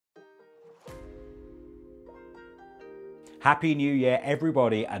Happy New Year,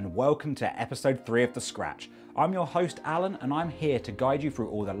 everybody, and welcome to episode 3 of The Scratch. I'm your host, Alan, and I'm here to guide you through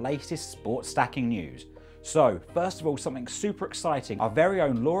all the latest sports stacking news. So, first of all, something super exciting. Our very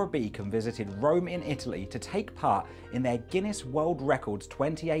own Laura Beacom visited Rome in Italy to take part in their Guinness World Records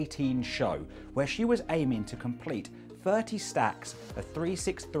 2018 show, where she was aiming to complete 30 stacks of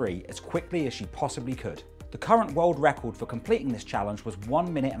 363 as quickly as she possibly could. The current world record for completing this challenge was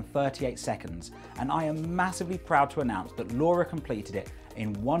 1 minute and 38 seconds, and I am massively proud to announce that Laura completed it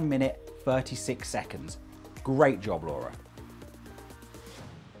in 1 minute 36 seconds. Great job, Laura.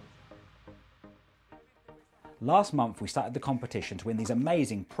 Last month we started the competition to win these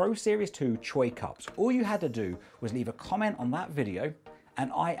amazing Pro Series 2 Choi Cups. All you had to do was leave a comment on that video, and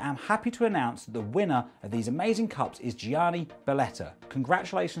I am happy to announce that the winner of these amazing cups is Gianni Belletta.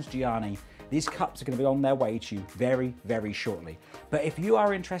 Congratulations, Gianni. These cups are going to be on their way to you very, very shortly. But if you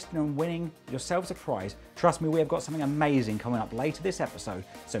are interested in winning yourselves a prize, trust me, we have got something amazing coming up later this episode,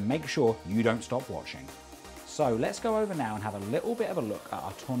 so make sure you don't stop watching. So let's go over now and have a little bit of a look at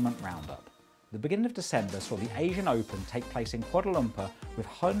our tournament roundup. The beginning of December saw the Asian Open take place in Kuala Lumpur with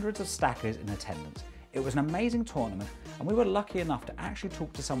hundreds of stackers in attendance. It was an amazing tournament, and we were lucky enough to actually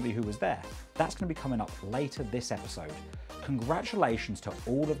talk to somebody who was there. That's going to be coming up later this episode. Congratulations to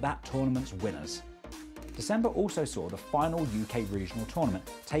all of that tournament's winners. December also saw the final UK regional tournament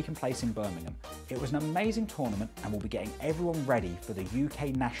taking place in Birmingham. It was an amazing tournament and will be getting everyone ready for the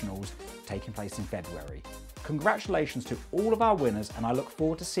UK Nationals taking place in February. Congratulations to all of our winners, and I look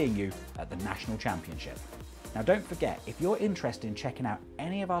forward to seeing you at the National Championship. Now don't forget, if you're interested in checking out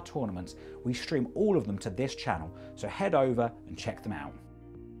any of our tournaments, we stream all of them to this channel, so head over and check them out.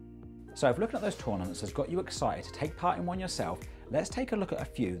 So if looking at those tournaments has got you excited to take part in one yourself, let's take a look at a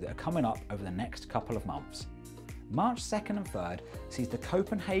few that are coming up over the next couple of months. March 2nd and 3rd sees the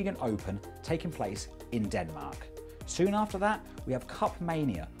Copenhagen Open taking place in Denmark. Soon after that, we have Cup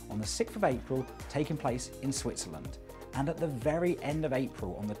Mania on the 6th of April taking place in Switzerland. And at the very end of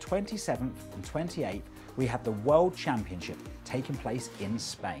April, on the 27th and 28th, we have the World Championship taking place in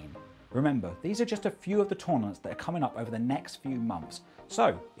Spain. Remember, these are just a few of the tournaments that are coming up over the next few months.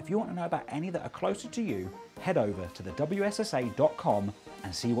 So, if you want to know about any that are closer to you, head over to the WSSA.com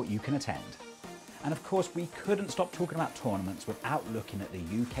and see what you can attend. And of course, we couldn't stop talking about tournaments without looking at the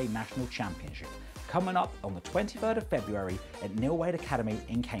UK National Championship, coming up on the 23rd of February at Nilwade Academy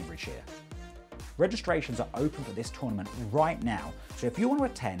in Cambridgeshire. Registrations are open for this tournament right now, so if you want to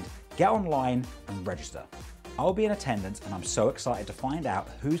attend, get online and register. I'll be in attendance, and I'm so excited to find out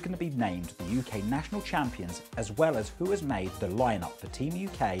who's going to be named the UK National Champions, as well as who has made the lineup for Team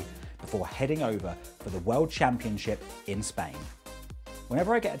UK before heading over for the World Championship in Spain.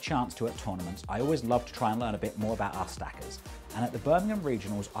 Whenever I get a chance to at tournaments, I always love to try and learn a bit more about our stackers. And at the Birmingham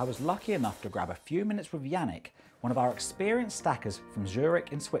Regionals, I was lucky enough to grab a few minutes with Yannick, one of our experienced stackers from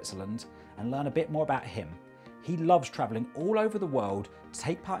Zurich in Switzerland, and learn a bit more about him. He loves travelling all over the world to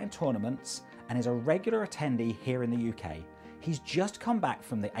take part in tournaments and is a regular attendee here in the UK. He's just come back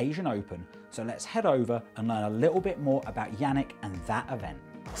from the Asian Open, so let's head over and learn a little bit more about Yannick and that event.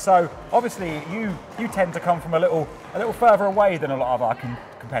 So obviously you tend to come from a little further away than a lot of our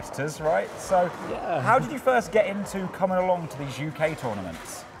competitors, right? So yeah. How did you first get into coming along to these UK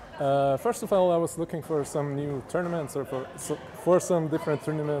tournaments? First of all, I was looking for some new tournaments, or for some different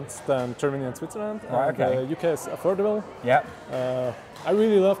tournaments than Germany and Switzerland. Right, okay. UK is affordable. Yeah. I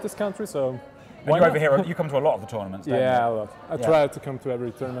really love this country, so. And you're over here, you come to a lot of the tournaments, don't you? Yeah, a lot. I try to come to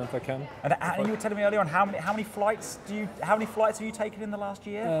every tournament I can. And you were telling me earlier on how many flights have you taken in the last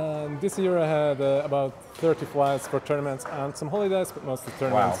year? This year I had about 30 flights for tournaments and some holidays, but mostly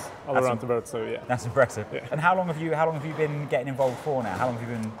tournaments all around the world. So yeah. That's impressive. Yeah. And how long have you been getting involved for now? How long have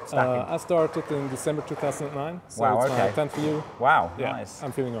you been stacking? I started in December 2009. So wow, it's okay. my 10th year. Wow, yeah, nice.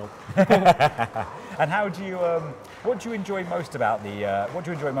 I'm feeling old. And what do you enjoy most about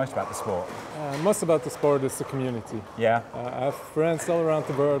the sport? Most about the sport is the community. Yeah. I have friends all around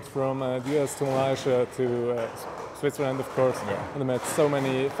the world, from the US to Malaysia to Switzerland, of course. Yeah. And I met so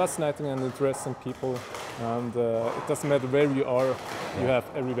many fascinating and interesting people. And it doesn't matter where you are, you have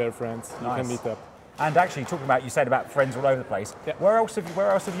everywhere friends. You can meet up. And actually, talking about, you said about friends all over the place. Yeah. Where else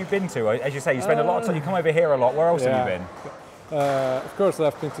have you been to? As you say, you spend a lot of time. You come over here a lot. Where else have you been? Of course,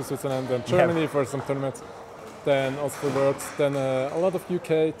 I've been to Switzerland and Germany for some tournaments. Then also for Worlds. Then a lot of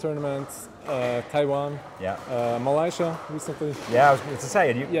UK tournaments. Taiwan, Malaysia recently. Yeah, I was going to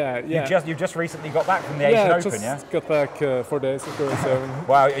say, you just recently got back from the Asian Open, yeah? Just got back 4 days ago. So.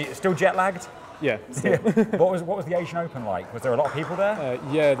 Wow, are you still jet lagged? Yeah. What was the Asian Open like? Was there a lot of people there?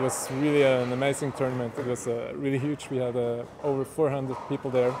 Yeah, it was really an amazing tournament. It was really huge. We had over 400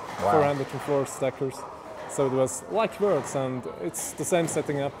 people there, 404 stackers. So it was like Worlds, and it's the same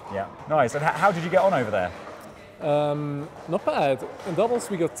setting up. Yeah, nice. And how did you get on over there? Not bad. In doubles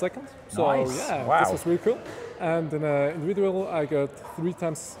we got second. So Nice. yeah, Wow. this was really cool. And in individual I got 3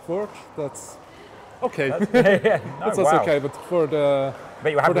 times fourth. That's okay. Yeah, no, It's also wow. okay, but for the But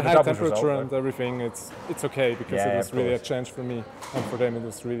you were happy with the high doubles temperature result, and everything, it's okay because Yeah, it was of really a course. change for me, and for them it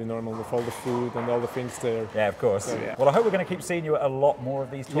was really normal with all the food and all the things there. Yeah, of course. So, yeah. Well, I hope we're going to keep seeing you at a lot more of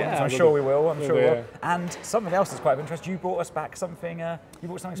these tournaments. Yeah, I'm we'll sure do. we will. I'm We'll sure we do, will. yeah. And something else that's quite of interest. You brought us back something. You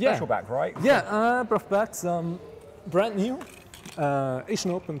brought something special back, right? Yeah, I brought back some brand new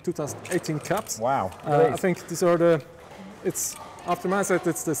Asian Open 2018 cups. Wow. I think these are it's after my set,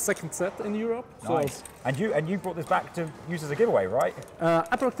 it's the second set in Europe. Nice. So, And you brought this back to use as a giveaway, right?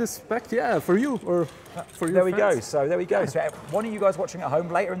 I brought this back, yeah, for you or for your There we go. friends. So there we go. So one of you guys watching at home,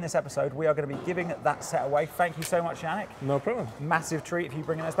 later in this episode, we are going to be giving that set away. Thank you so much, Yannick. No problem. Massive treat if you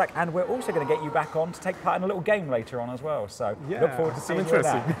bringing us back. And we're also going to get you back on to take part in a little game later on as well. So Yeah, look forward to seeing you in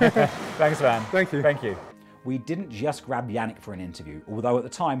interesting. that. Thanks, man. Thank you. Thank you. We didn't just grab Yannick for an interview, although at the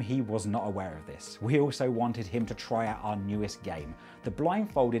time he was not aware of this. We also wanted him to try out our newest game, the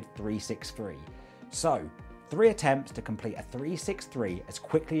blindfolded 3-6-3. So, 3 attempts to complete a 3-6-3 as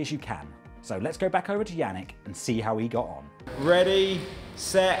quickly as you can. So let's go back over to Yannick and see how he got on. Ready,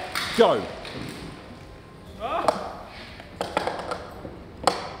 set, go.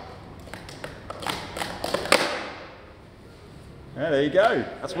 Yeah, there you go.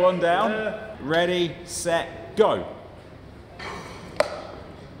 That's one down. Ready, set, go.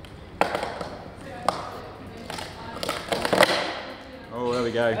 Oh, there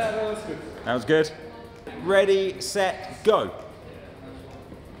we go. That was good. That was good. Ready, set, go.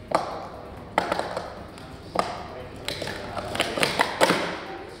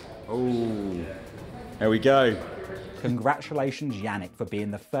 Oh, there we go. Congratulations, Yannick, for being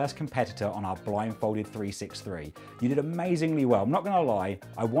the first competitor on our blindfolded 3-6-3. You did amazingly well. I'm not going to lie,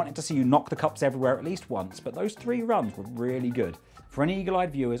 I wanted to see you knock the cups everywhere at least once, but those 3 runs were really good. For any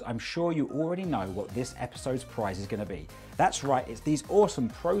eagle-eyed viewers, I'm sure you already know what this episode's prize is going to be. That's right, it's these awesome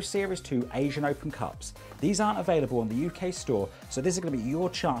Pro Series 2 Asian Open Cups. These aren't available on the UK store, so this is going to be your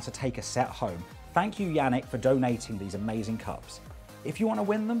chance to take a set home. Thank you, Yannick, for donating these amazing cups. If you want to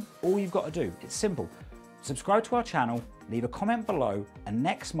win them, all you've got to do, it's simple. Subscribe to our channel, leave a comment below, and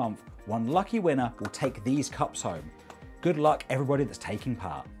next month, one lucky winner will take these cups home. Good luck, everybody that's taking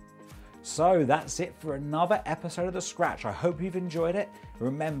part. So that's it for another episode of The Scratch. I hope you've enjoyed it.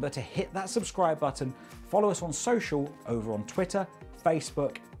 Remember to hit that subscribe button, follow us on social over on Twitter,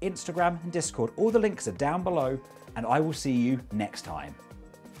 Facebook, Instagram, and Discord. All the links are down below, and I will see you next time.